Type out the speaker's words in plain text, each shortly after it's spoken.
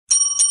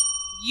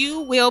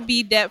You will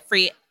be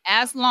debt-free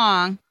as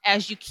long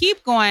as you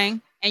keep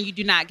going and you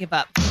do not give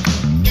up.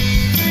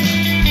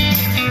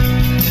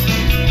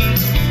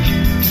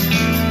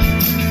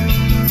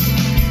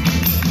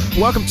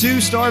 Welcome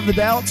to Starve the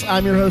Doubts.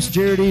 I'm your host,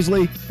 Jared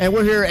Easley, and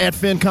we're here at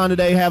FinCon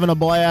today having a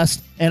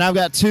blast. And I've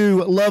got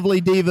two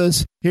lovely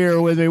divas here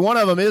with me. One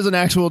of them is an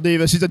actual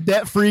diva. She's a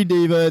debt-free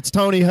diva. It's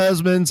Toni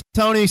Husbands.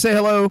 Toni, say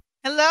hello.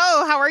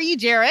 Hello, how are you,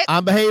 Jared?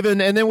 I'm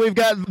behaving. And then we've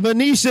got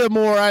Vaniesha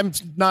Moore. I'm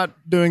not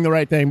doing the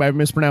right thing by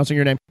mispronouncing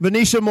your name.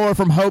 Vaniesha Moore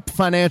from Hope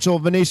Financial.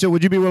 Vaniesha,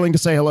 would you be willing to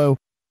say hello?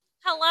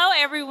 Hello,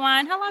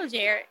 everyone. Hello,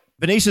 Jared.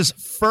 Vaniesha's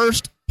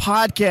first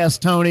podcast,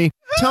 Toni.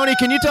 Toni,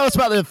 can you tell us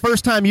about the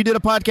first time you did a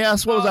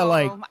podcast? What was that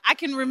like? I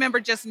can remember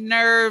just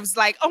nerves,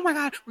 like, oh my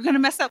God, we're going to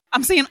mess up.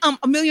 I'm saying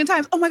a million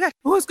times. Oh my God,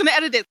 who's going to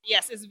edit it?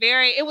 Yes, it was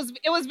very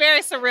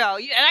surreal.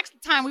 And at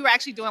the time we were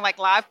actually doing like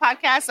live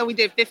podcasts. So we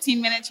did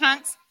 15-minute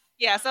chunks.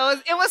 Yeah, so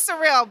it was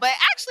surreal, but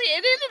actually it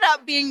ended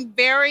up being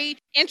very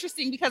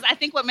interesting because I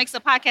think what makes a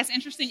podcast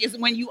interesting is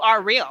when you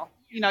are real.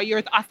 You know,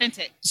 you're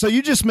authentic. So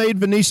you just made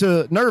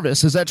Vaniesha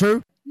nervous. Is that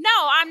true? No,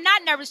 I'm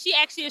not nervous. She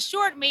actually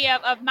assured me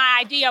of my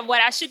idea of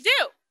what I should do.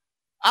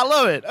 I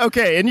love it.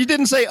 Okay, and you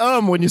didn't say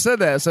when you said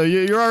that, so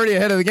you're already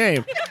ahead of the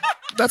game.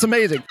 That's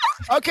amazing.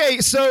 Okay,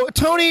 so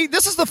Toni,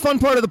 this is the fun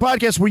part of the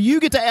podcast where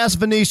you get to ask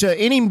Vaniesha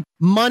any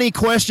money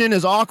question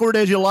as awkward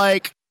as you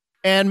like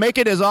and make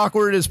it as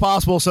awkward as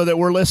possible so that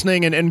we're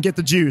listening and get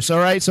the juice, all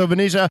right? So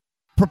Vaniesha,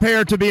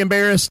 prepare to be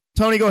embarrassed.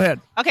 Toni, go ahead.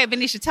 Okay,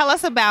 Vaniesha, tell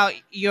us about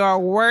your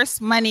worst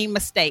money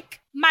mistake.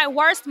 My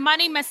worst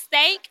money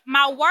mistake?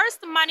 My worst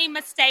money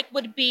mistake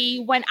would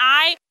be when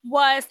I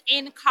was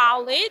in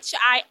college.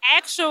 I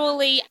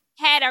actually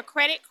had a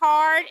credit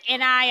card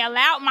and I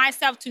allowed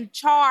myself to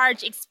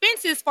charge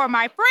expenses for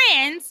my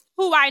friends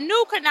who I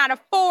knew could not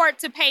afford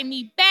to pay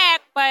me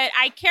back, but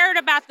I cared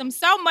about them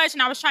so much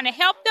and I was trying to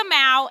help them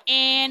out.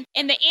 And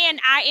in the end,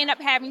 I ended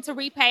up having to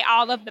repay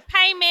all of the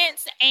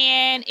payments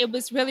and it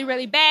was really,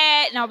 really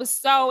bad. And I was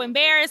so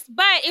embarrassed,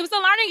 but it was a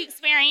learning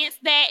experience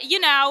that,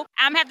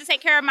 I'm have to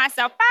take care of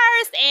myself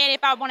first. And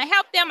if I want to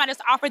help them, I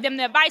just offer them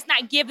the advice,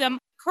 not give them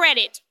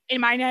credit in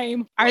my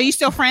name. Are you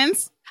still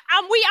friends?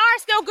 We are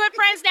still good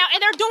friends now,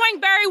 and they're doing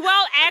very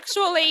well,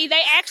 actually.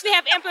 They actually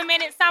have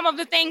implemented some of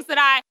the things that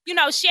I,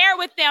 share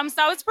with them,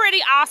 so it's pretty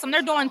awesome.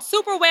 They're doing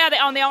super well. They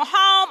own their own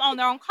home, own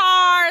their own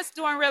cars,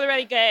 doing really,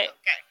 really good.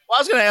 Okay. Well,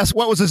 I was going to ask,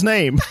 what was his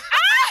name? It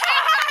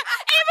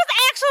was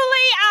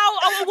actually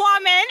a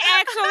woman.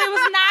 Actually, it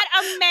was not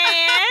a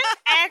man.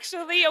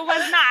 Actually, it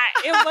was not.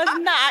 It was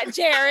not,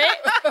 Jared.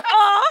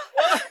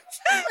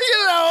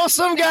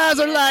 Some guys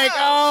are like,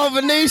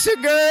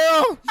 Vaniesha,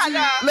 girl,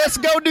 let's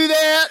go do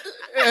that.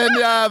 And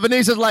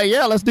Vaniesha's like,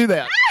 yeah, let's do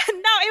that. No,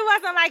 it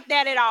wasn't like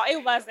that at all.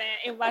 It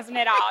wasn't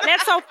at all.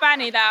 That's so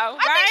funny, though, right?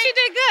 I think she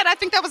did good. I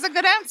think that was a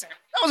good answer.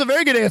 That was a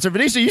very good answer.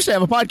 Vaniesha used to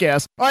have a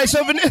podcast. All right,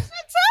 so Vaniesha too,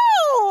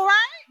 right?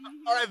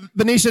 All right,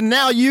 Vaniesha,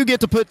 now you get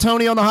to put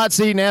Toni on the hot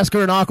seat and ask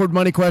her an awkward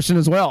money question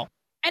as well.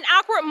 An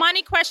awkward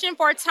money question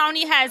for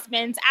Toni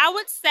Husbands. I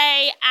would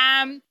say,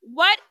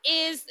 what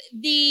is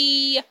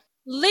the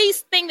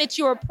least thing that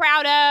you were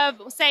proud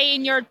of, say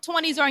in your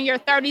 20s or in your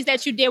 30s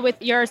that you did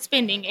with your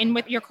spending and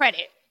with your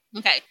credit?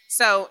 Okay,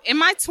 so in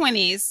my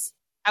 20s,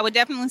 I would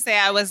definitely say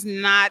I was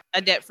not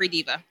a debt-free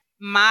diva.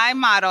 My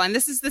motto, and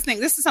this is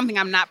something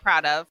I'm not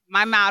proud of.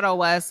 My motto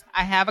was,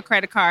 I have a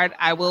credit card,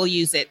 I will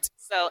use it.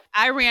 So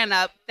I ran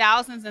up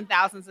thousands and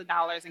thousands of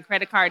dollars in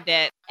credit card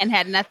debt and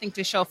had nothing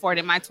to show for it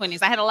in my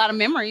 20s. I had a lot of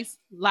memories,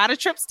 a lot of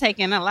trips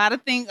taken, a lot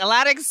of things, a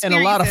lot of experiences.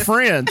 And a lot of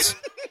friends.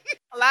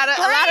 a lot of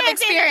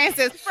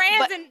experiences.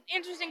 Friends in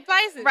interesting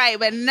places. Right,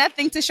 but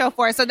nothing to show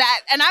for it. So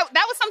that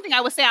was something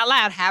I would say out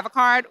loud, have a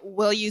card,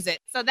 we'll use it.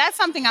 So that's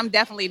something I'm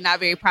definitely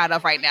not very proud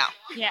of right now.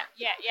 Yeah.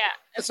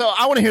 So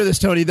I want to hear this,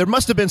 Toni. There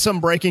must have been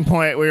some breaking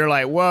point where you're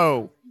like,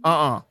 whoa,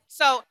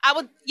 So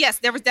yes,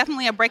 there was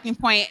definitely a breaking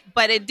point,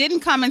 but it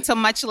didn't come until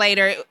much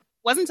later. It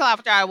wasn't until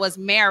after I was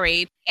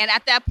married. And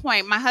at that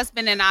point, my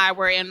husband and I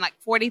were in like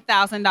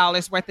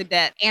 $40,000 worth of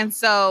debt. And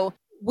so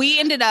we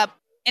ended up,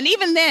 and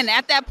even then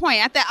at that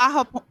point, at that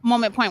aha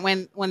moment point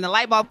when the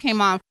light bulb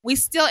came on, we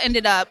still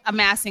ended up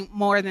amassing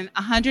more than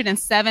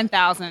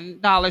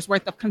 $107,000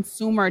 worth of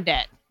consumer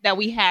debt that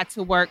we had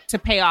to work to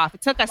pay off.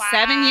 It took us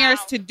 7 years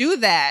to do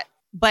that.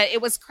 But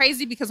it was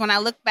crazy because when I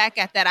look back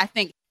at that, I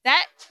think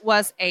that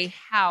was a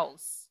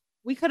house.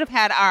 We could have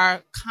had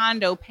our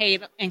condo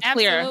paid and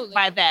clear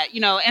by that,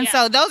 And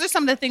so those are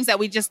some of the things that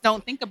we just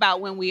don't think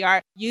about when we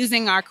are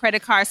using our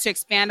credit cards to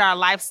expand our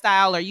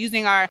lifestyle or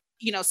using our,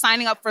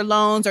 signing up for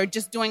loans or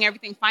just doing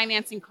everything,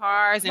 financing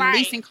cars and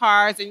leasing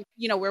cars. And,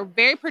 we're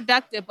very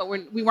productive, but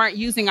we weren't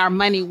using our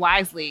money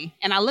wisely.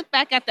 And I look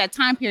back at that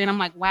time period and I'm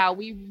like, wow,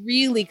 we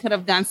really could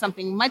have done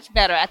something much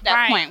better at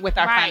that point with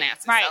our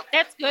finances. Right. So.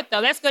 That's good,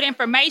 though. That's good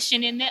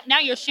information. And now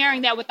you're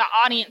sharing that with the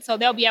audience so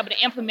they'll be able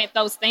to implement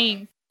those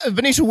things.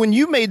 Vaniesha, when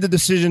you made the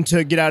decision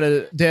to get out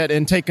of debt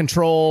and take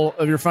control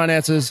of your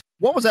finances,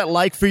 what was that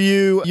like for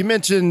you? You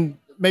mentioned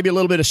maybe a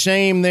little bit of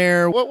shame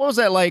there. What was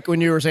that like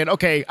when you were saying,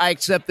 okay, I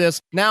accept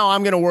this. Now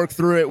I'm going to work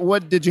through it.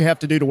 What did you have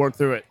to do to work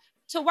through it?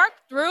 To work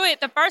through it,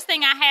 the first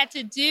thing I had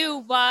to do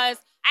was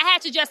I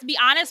had to just be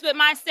honest with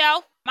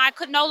myself. I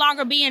could no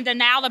longer be in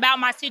denial about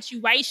my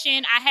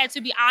situation. I had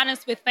to be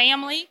honest with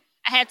family.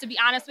 I had to be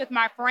honest with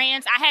my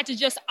friends. I had to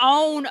just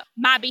own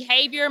my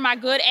behavior, my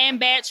good and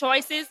bad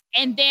choices.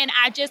 And then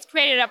I just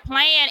created a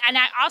plan. And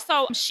I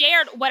also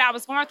shared what I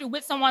was going through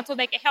with someone so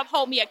they could help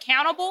hold me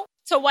accountable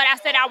to what I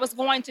said I was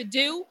going to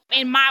do.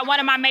 And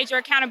one of my major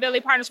accountability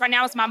partners right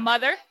now is my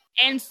mother.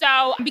 And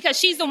so, because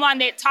she's the one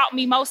that taught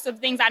me most of the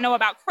things I know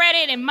about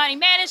credit and money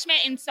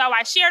management. And so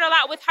I shared a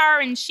lot with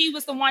her, and she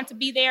was the one to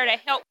be there to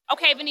help.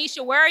 Okay,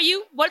 Vaniesha, where are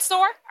you? What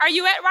store are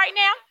you at right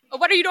now?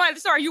 What are you doing at the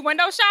store? Are you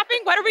window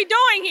shopping? What are we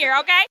doing here?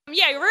 Okay.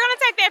 Yeah, we're going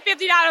to take that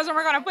 $50 and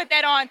we're going to put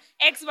that on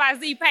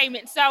XYZ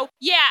payment. So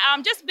yeah,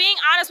 just being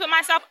honest with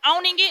myself,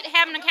 owning it,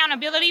 having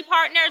accountability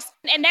partners.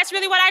 And that's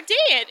really what I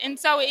did. And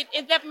so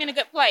it left me in a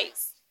good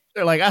place.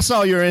 They're like, I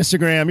saw your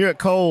Instagram. You're at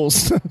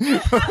Kohl's.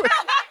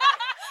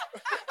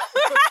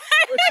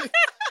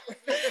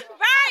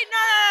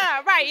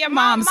 Right. Yeah,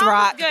 Mom's mom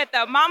rock. was good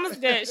though. Mom was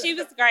good. She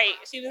was great.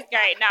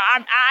 No,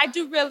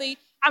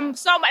 I'm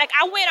so much, like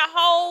I went a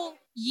whole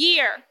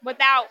year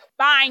without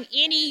buying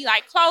any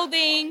like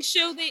clothing,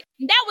 shoes.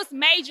 That was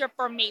major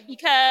for me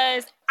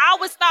because I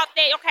always thought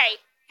that, okay,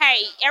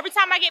 hey, every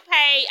time I get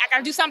paid, I got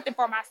to do something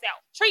for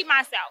myself, treat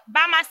myself,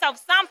 buy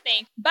myself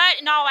something.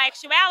 But in all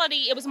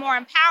actuality, it was more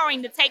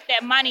empowering to take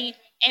that money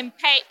and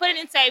put it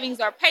in savings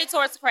or pay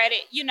towards credit,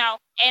 you know.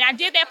 And I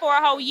did that for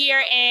a whole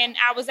year, and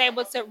I was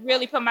able to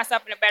really put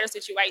myself in a better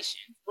situation.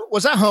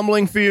 Was that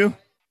humbling for you?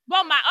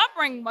 Well, my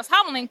upbringing was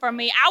humbling for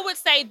me. I would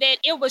say that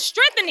it was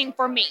strengthening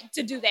for me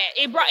to do that.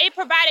 It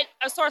provided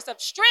a source of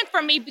strength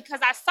for me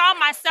because I saw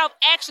myself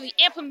actually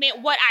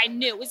implement what I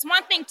knew. It's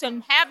one thing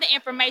to have the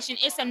information.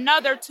 It's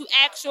another to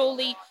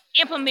actually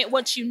implement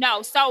what you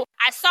know. So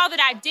I saw that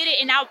I did it,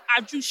 and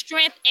I drew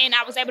strength, and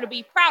I was able to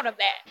be proud of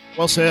that.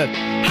 Well said.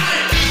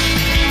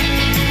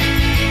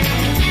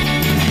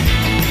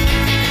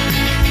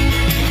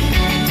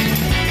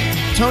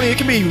 Toni, it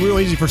can be real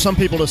easy for some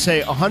people to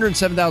say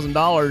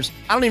 $107,000.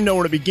 I don't even know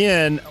where to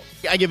begin.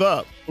 I give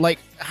up. Like,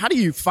 how do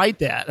you fight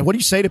that? What do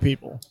you say to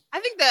people?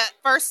 I think the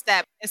first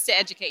step is to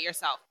educate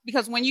yourself,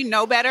 because when you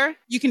know better,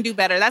 you can do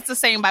better. That's the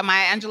saying by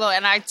Maya Angelou,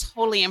 and I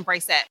totally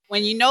embrace that.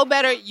 When you know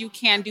better, you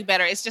can do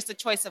better. It's just a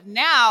choice of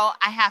now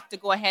I have to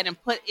go ahead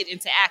and put it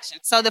into action.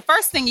 So the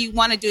first thing you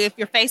want to do if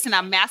you're facing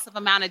a massive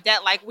amount of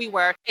debt like we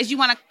were is you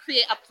want to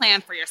create a plan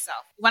for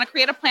yourself. You want to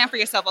create a plan for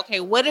yourself. Okay,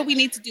 what do we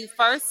need to do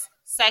first?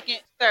 Second,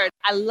 third.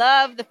 I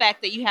love the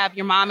fact that you have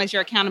your mom as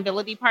your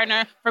accountability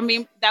partner. For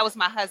me, that was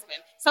my husband.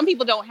 Some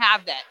people don't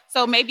have that.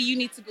 So maybe you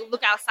need to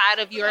look outside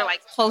of your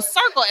like close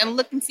circle and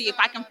look and see if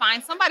I can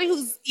find somebody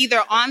who's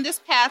either on this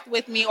path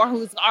with me or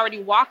who's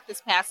already walked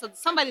this path. So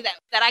somebody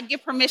that I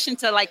give permission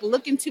to like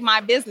look into my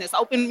business,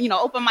 open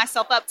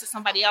myself up to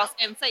somebody else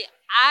and say,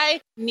 I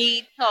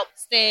need help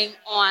staying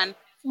on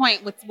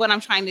point with what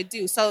I'm trying to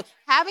do. So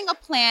having a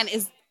plan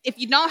is, if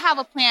you don't have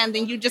a plan,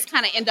 then you just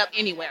kind of end up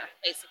anywhere,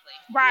 basically.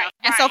 Right.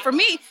 And so for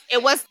me,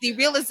 it was the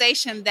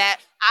realization that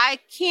I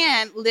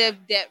can live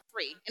debt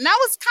free. And that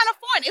was kind of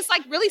foreign. It's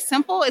like really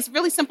simple. It's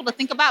really simple to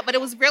think about, but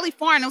it was really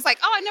foreign. It was like,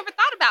 oh, I never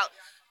thought about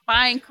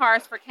buying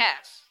cars for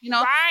cash.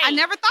 Right. I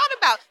never thought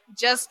about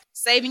just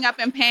saving up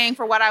and paying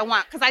for what I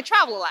want, because I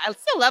travel a lot. I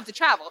still love to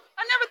travel.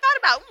 I never thought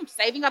about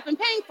saving up and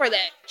paying for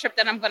that trip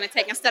that I'm going to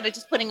take instead of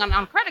just putting on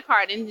a credit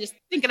card and just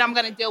thinking I'm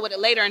going to deal with it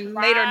later, and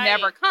later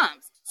never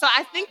comes. So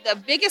I think the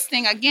biggest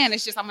thing, again,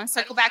 is just, I'm going to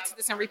circle back to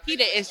this and repeat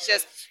it, is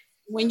just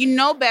when you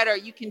know better,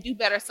 you can do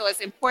better. So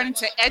it's important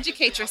to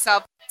educate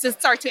yourself to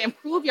start to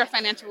improve your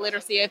financial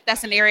literacy if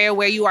that's an area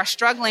where you are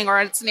struggling or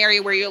it's an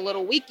area where you're a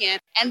little weak in.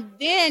 And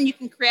then you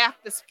can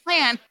craft this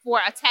plan for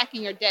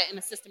attacking your debt in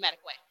a systematic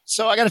way.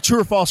 So I got a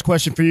true or false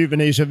question for you,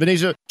 Vaniesha.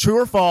 Vaniesha, true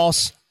or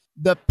false,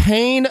 the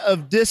pain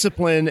of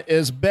discipline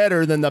is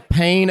better than the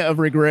pain of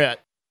regret?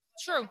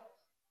 True.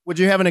 Would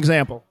you have an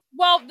example?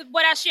 Well,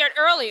 what I shared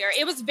earlier,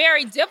 it was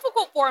very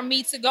difficult for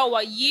me to go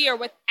a year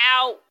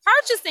without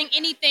purchasing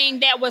anything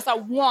that was a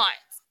want.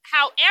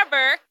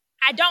 However,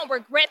 I don't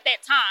regret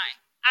that time.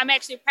 I'm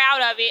actually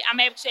proud of it. I'm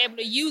actually able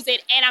to use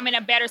it, and I'm in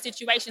a better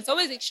situation. So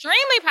it was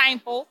extremely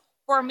painful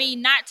for me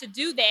not to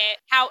do that.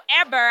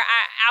 However,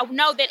 I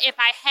know that if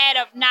I had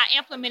have not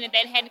implemented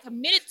that, hadn't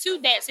committed to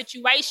that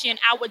situation,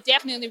 I would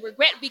definitely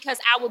regret, because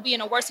I would be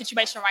in a worse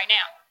situation right now.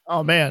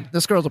 Oh, man,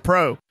 this girl's a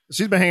pro.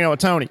 She's been hanging out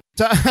with Toni.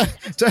 We just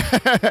met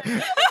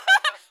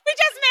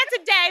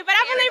today, but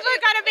I believe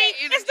we're going to be,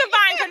 it's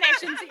divine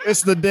connections.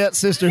 It's the debt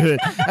sisterhood.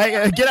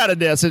 Hey, get out of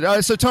debt.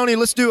 So Toni,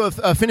 let's do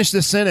finish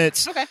this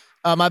sentence. Okay.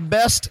 My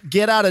best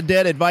get out of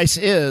debt advice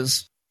is,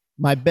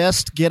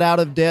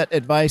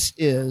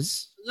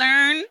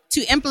 learn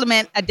to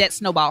implement a debt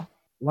snowball.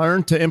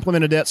 Learn to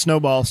implement a debt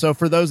snowball. So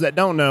for those that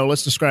don't know,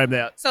 let's describe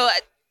that. So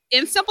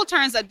in simple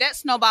terms, a debt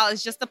snowball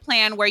is just a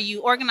plan where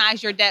you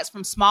organize your debts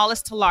from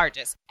smallest to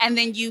largest. And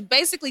then you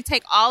basically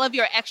take all of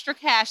your extra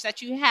cash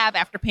that you have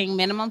after paying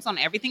minimums on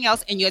everything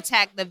else, and you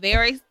attack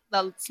the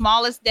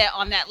smallest debt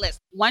on that list.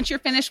 Once you're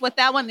finished with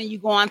that one, then you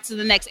go on to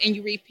the next, and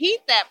you repeat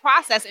that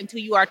process until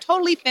you are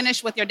totally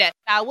finished with your debt.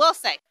 Now, I will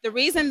say, the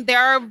reason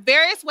there are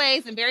various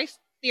ways and various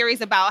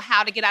theories about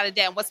how to get out of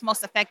debt and what's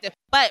most effective.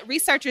 But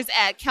researchers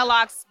at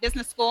Kellogg's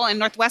Business School and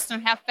Northwestern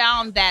have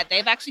found that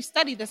they've actually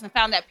studied this and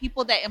found that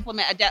people that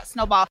implement a debt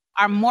snowball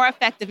are more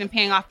effective in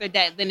paying off their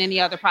debt than any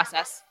other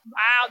process.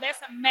 Wow, that's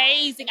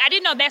amazing. I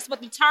didn't know that's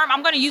what the term,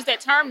 I'm going to use that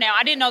term now.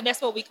 I didn't know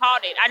that's what we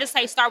called it. I just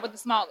say start with the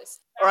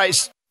smallest. All right.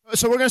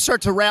 So we're going to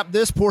start to wrap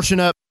this portion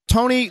up.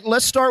 Toni,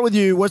 let's start with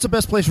you. What's the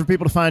best place for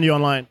people to find you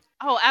online?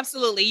 Oh,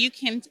 absolutely. You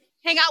can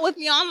hang out with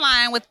me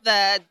online with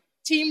the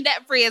Team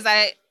Debt Free, as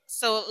I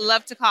so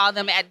love to call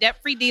them, at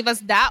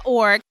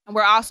debtfreedivas.org. And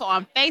we're also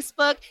on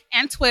Facebook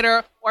and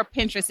Twitter or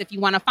Pinterest if you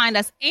want to find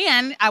us.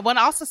 And I want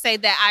to also say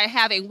that I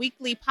have a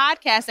weekly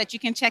podcast that you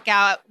can check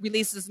out.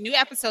 Releases new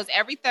episodes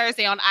every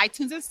Thursday on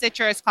iTunes and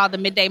Stitcher. It's called The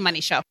Midday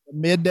Money Show. The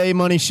Midday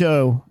Money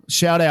Show.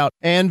 Shout out.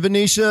 And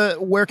Vaniesha,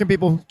 where can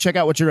people check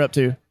out what you're up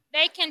to?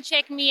 They can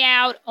check me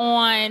out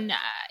on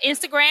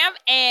Instagram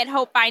at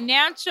Hope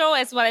Financial,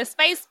 as well as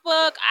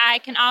Facebook. I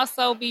can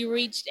also be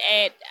reached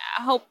at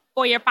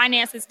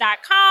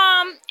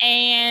hopeforyourfinances.com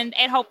and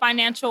at Hope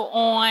Financial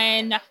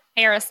on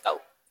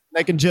Periscope.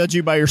 They can judge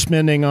you by your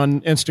spending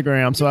on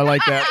Instagram, so I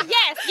like that.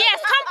 Yes.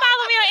 Come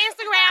follow me on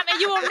Instagram,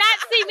 and you will not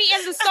see me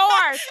in the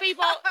stores,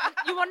 people.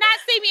 You will not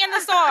see me in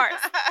the stores.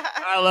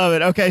 I love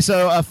it. Okay,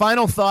 so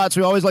final thoughts.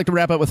 We always like to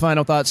wrap up with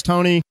final thoughts.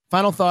 Toni,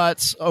 final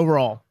thoughts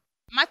overall.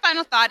 My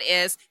final thought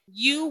is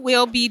you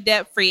will be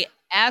debt-free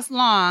as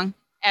long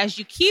as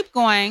you keep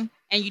going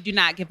and you do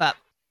not give up.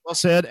 Well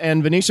said.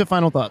 And Vaniesha,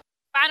 final thoughts.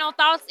 Final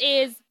thoughts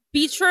is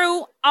be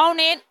true, own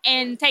it,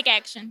 and take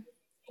action.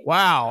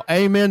 Wow.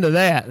 Amen to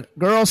that.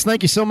 Girls,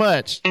 thank you so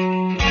much.